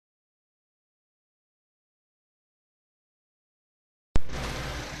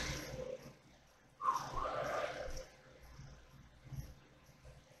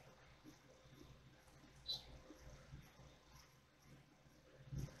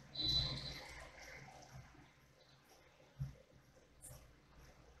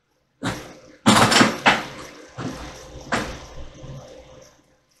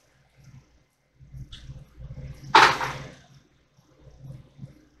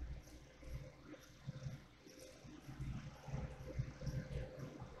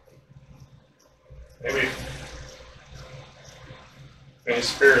Maybe if any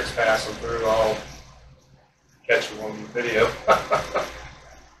spirits passing through, I'll catch them on the video.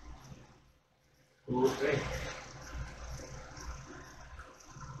 Cool thing.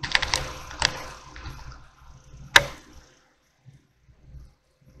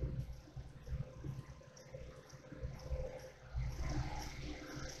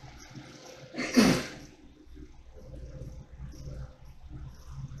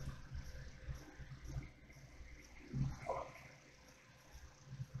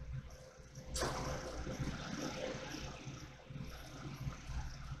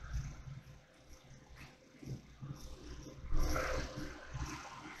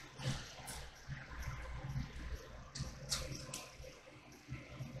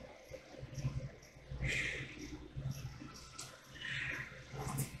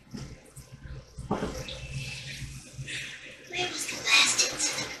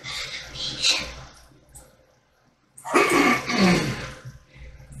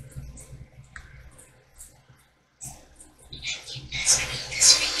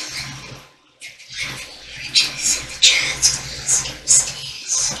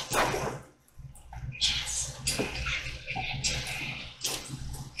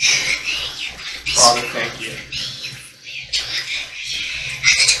 Father, thank you.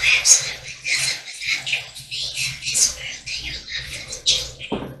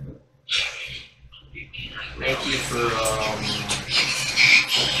 Thank you for,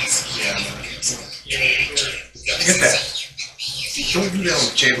 get that. Don't do that on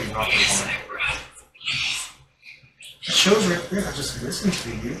the table, not the one. It shows right there, I just listened to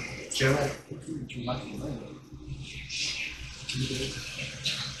you. Joe, you might be late.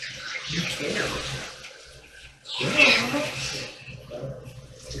 You care.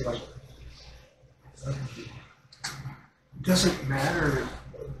 It doesn't matter.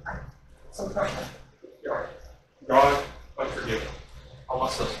 Sometimes. God, I forgive him. I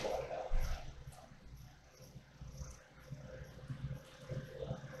want us all.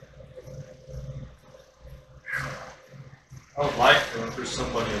 I would like to, if there's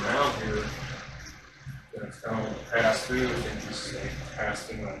somebody around here that's going to pass through and just pass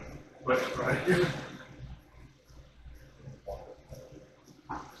through and put it right here.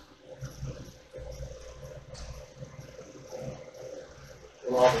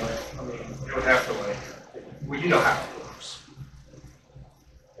 Well, I mean, you would have to well, you know how it works.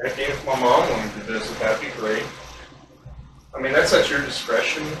 Heck, if my mom wanted to visit, that'd be great. I mean, that's at your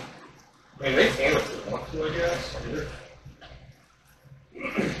discretion. I mean, they can if they want to, I guess.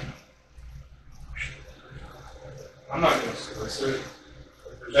 I'm not going to solicit.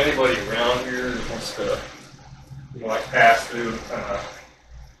 If there's anybody around here that wants to, like pass through and kind of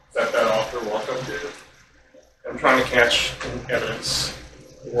set that off, they're welcome to. I'm trying to catch evidence,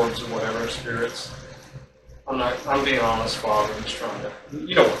 orbs or whatever, spirits. I'm being honest, Father. I'm just trying to,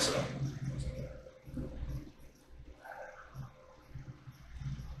 you know what's up.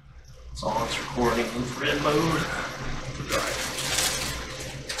 It's on, it's recording infrared mode. Right.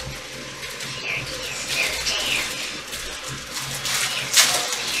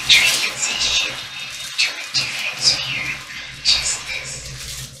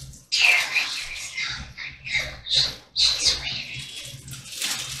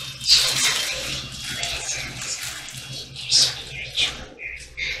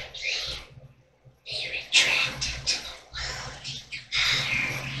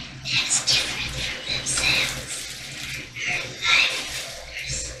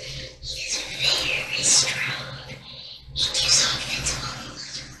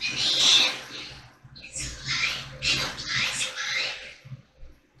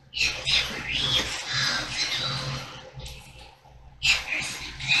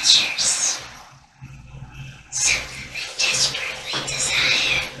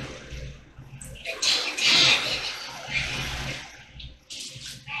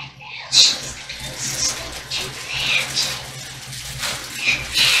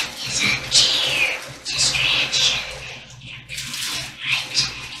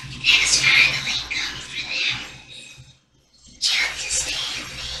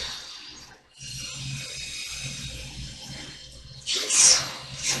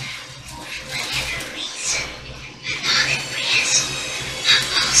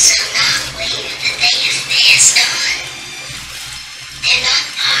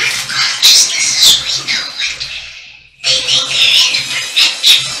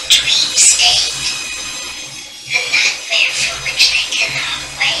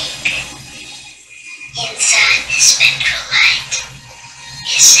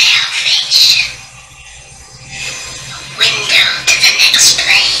 Window to the next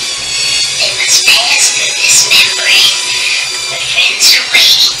plane. They must pass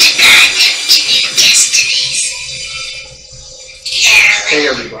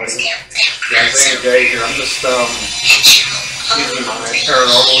everybody. Yeah, Zane Jay here. I'm just using my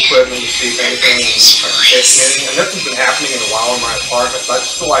paranormal equipment to see if anything is catching anything. And this has been happening in a while in my apartment, so I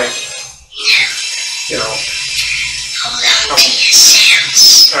just feel like, you know,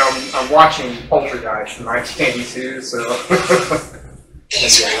 I'm watching Poltergeist from 1982, so.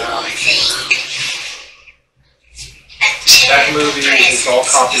 That movie is all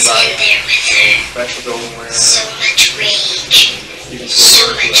copyrighted. Special Golden Ware. So much rage. Steven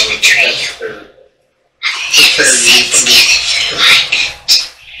Spielberg, whoever. That's their use.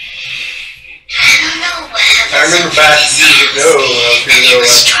 I remember back years ago, there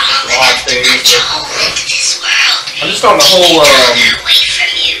was a lot of things. I'm just on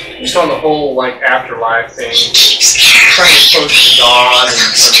the whole, like, afterlife thing. I'm trying to get close to God and,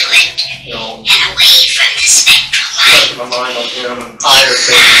 you know, set my mind on Him and higher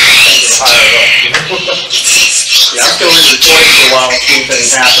things that higher up, you know? Yeah, I'm still in recording for a while and see if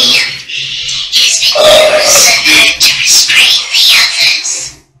anything happens.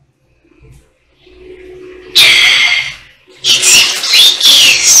 It simply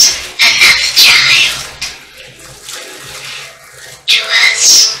is another child. To us,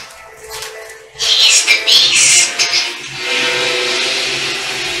 he is the beast.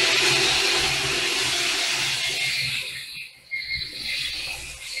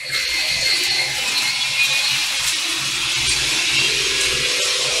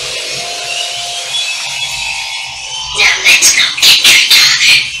 Now let's go get your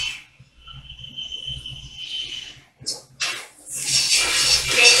daughter.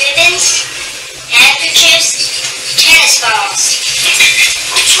 Red ribbons, handkerchiefs, tennis balls.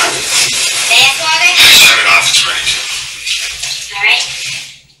 Bathwater? Turn it off, it's ready. Alright.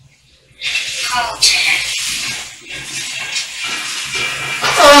 Call to her.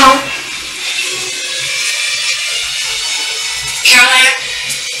 Hello? Caroline?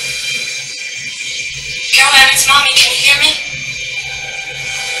 Caroline, it's Mommy. Can you hear me?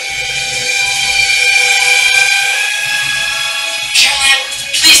 Caroline,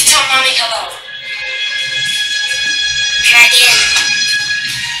 please tell Mommy hello. Try again.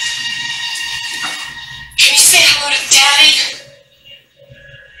 Can you say hello to Daddy?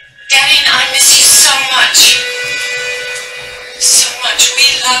 Daddy and I miss you so much. So much. We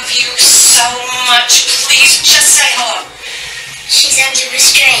love you so much. Please, just say hello. She's under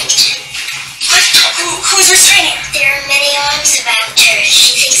restraint. What? Who's restraining her? There are many arms about her.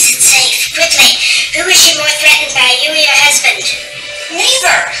 She thinks it's safe. Quickly, who is she more threatened by, you or your husband?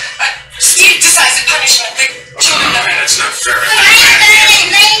 Neither. Steve decides the punishment. The children never. That's not fair. But I am better than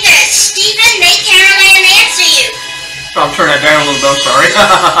Langer. Stephen, make Caroline answer you. I'll turn that down a little bit. I'm sorry.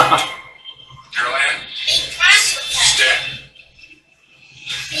 Caroline? Be cross with her. Stay.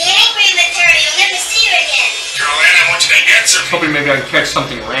 Be angry with her. You'll never see her again. Caroline, I want you to answer me. Hoping maybe I can catch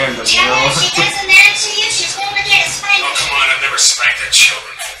something random. Tell her if she doesn't answer you, she's going to get a spanking. Oh, come on. I've never spanked the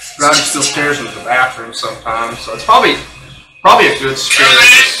children. Rowdy still stares into the bathroom sometimes, so it's probably a good spirit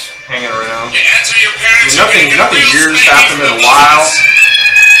just hanging around. You answer your parents. I mean, nothing weird's happened in a while.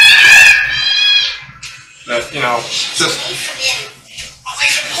 That, you know, just it's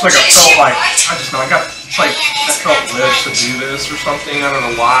like I felt like I felt led to do this or something. I don't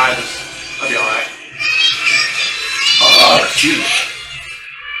know why. I'll be alright. Excuse me.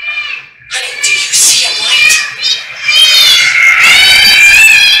 Honey, do you see a light?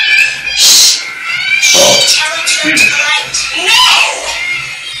 Shh. Tell her to go to the light. No!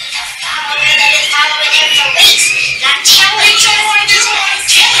 The follower that has been following him for weeks. Now tell her to want to do it.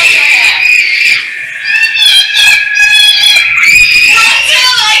 Tell her that. Run to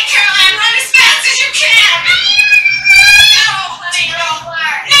the light, Caroline. Run as fast as you can. No, honey, it won't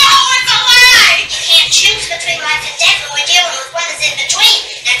work. No, it's a lie. You can't choose between life and death when we're dealing with what is in between.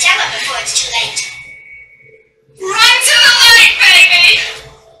 Now tell her before it's too late. Run to the light, baby.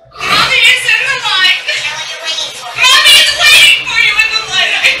 Mommy is in the light. Tell her you're waiting for her. Mommy is waiting for you in the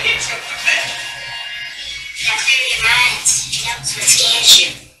light. I need you to bed. Now clear your minds. Knows what scares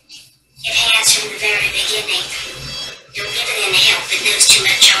you. It has from the very beginning. Don't give it any help. It knows too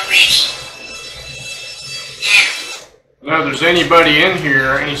much already. Now. If there's anybody in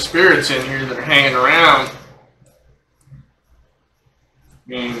here, any spirits in here that are hanging around, I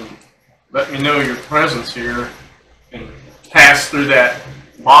mean, let me know your presence here and pass through that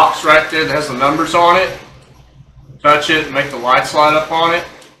box right there that has the numbers on it. Touch it and make the lights light up on it.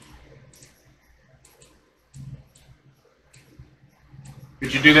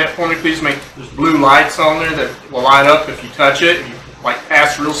 Could you do that for me, please? There's blue lights on there that will light up if you touch it. You like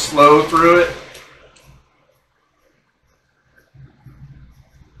pass real slow through it.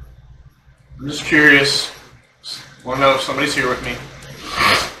 I'm just curious. Want to know if somebody's here with me.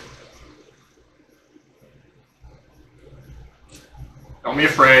 Don't be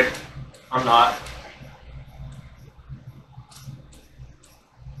afraid. I'm not.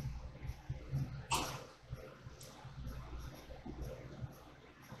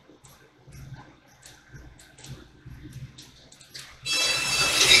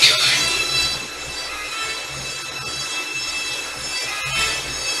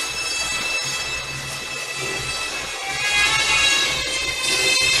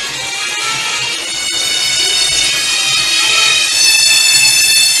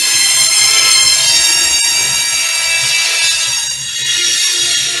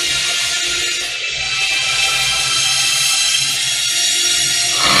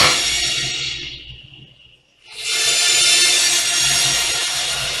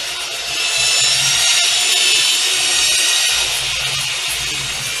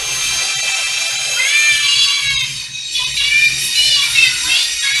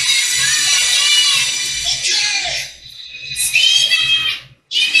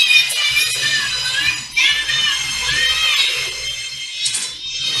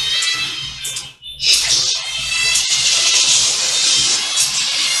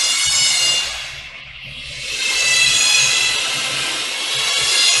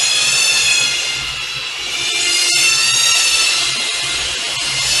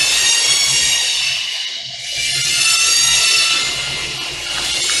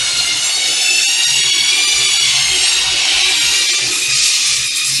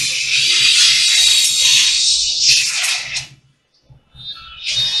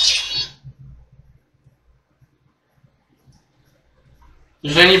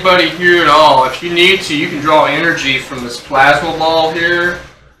 If there's anybody here at all, if you need to, you can draw energy from this plasma ball here,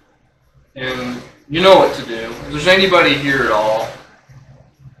 and you know what to do. If there's anybody here at all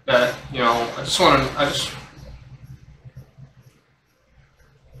that, you know,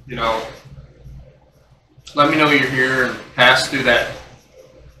 you know, let me know you're here and pass through that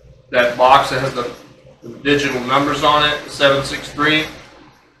box that has the digital numbers on it, 763.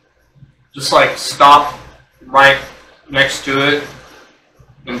 Just like stop right next to it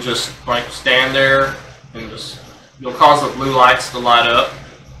and just like stand there and just, you'll cause the blue lights to light up.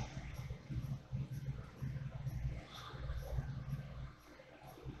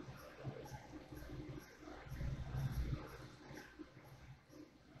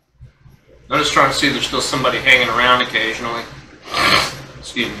 I'm just trying to see if there's still somebody hanging around occasionally.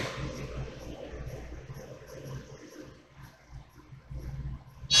 Excuse me.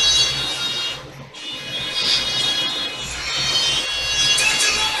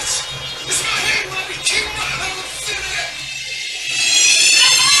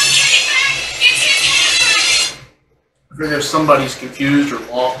 If there's somebody's confused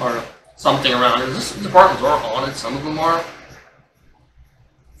or something around it, these apartments are haunted. Some of them are.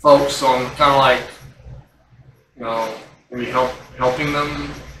 Folks, so I'm kind of like, you know, maybe helping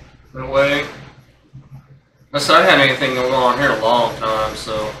them in a way. I said I hadn't anything going on here in a long time,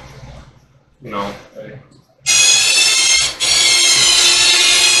 so, you know. Hey.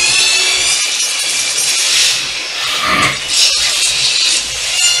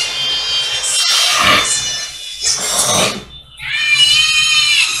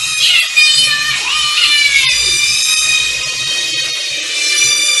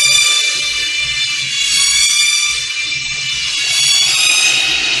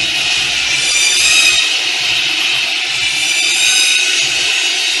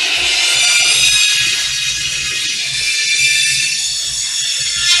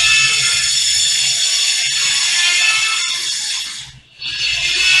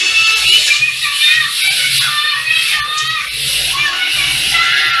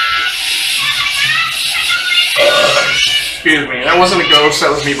 Excuse me, that wasn't a ghost, that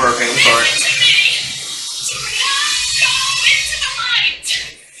was me burping, I'm sorry.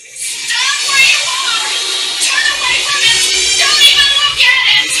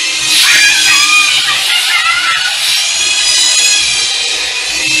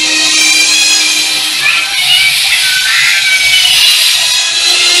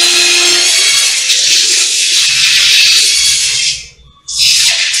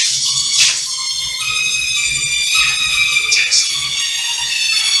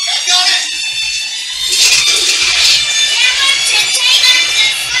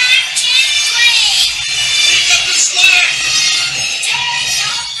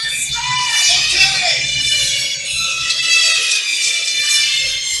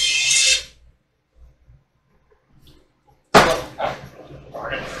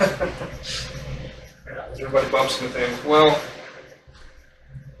 Everybody bumps into things. Well,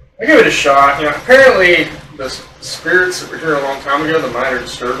 I give it a shot. You know, apparently the spirits that were here a long time ago, the minor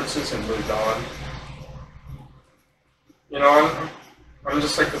disturbances, had moved on. You know, I'm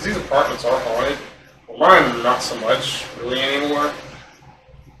just like, because these apartments are haunted. Well, mine, not so much, really, anymore.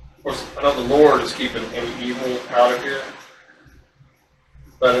 Of course, I know the Lord is keeping any evil out of here.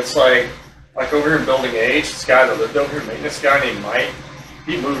 But it's like over here in Building H, this guy that lived over here, maintenance guy named Mike,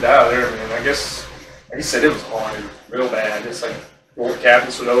 he moved out of there, man. I guess, like he said, it was haunted real bad. It's like old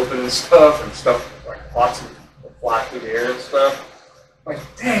cabinets would open and stuff, like pots would fly through the air and stuff. Like,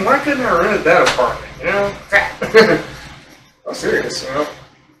 dang, why couldn't I rented that apartment, you know? I'm serious, you know?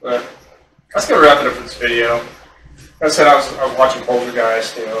 But that's going to wrap it up for this video. Like I said, I was watching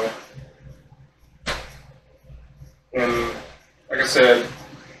Poltergeist, you know. And like I said,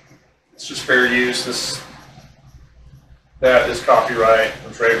 it's just fair use. This copyright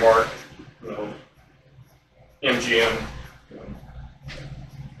and trademark, you know, MGM, you know,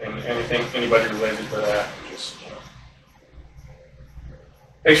 and anybody related to that. Just, you know.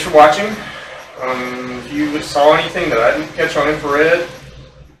 Thanks for watching. If you saw anything that I didn't catch on infrared,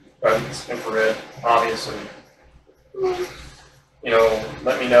 it's infrared, obviously. You know,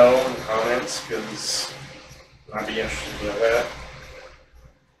 let me know in the comments, because I'd be interested to know that.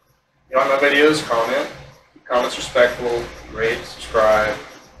 If you like my videos, comment. Comments respectful, rate, subscribe,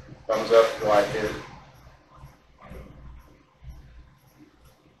 thumbs up if you like it.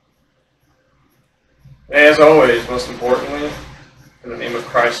 And as always, most importantly, in the name of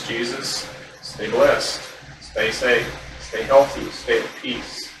Christ Jesus, stay blessed, stay safe, stay healthy, stay at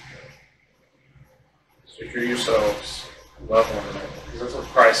peace. Secure yourselves, love one another, because that's what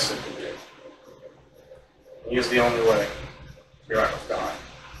Christ said to do. He is the only way to be right with God.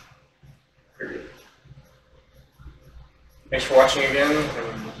 Period. Thanks for watching again,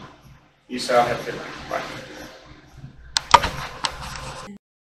 and peace out. Have a good night. Bye.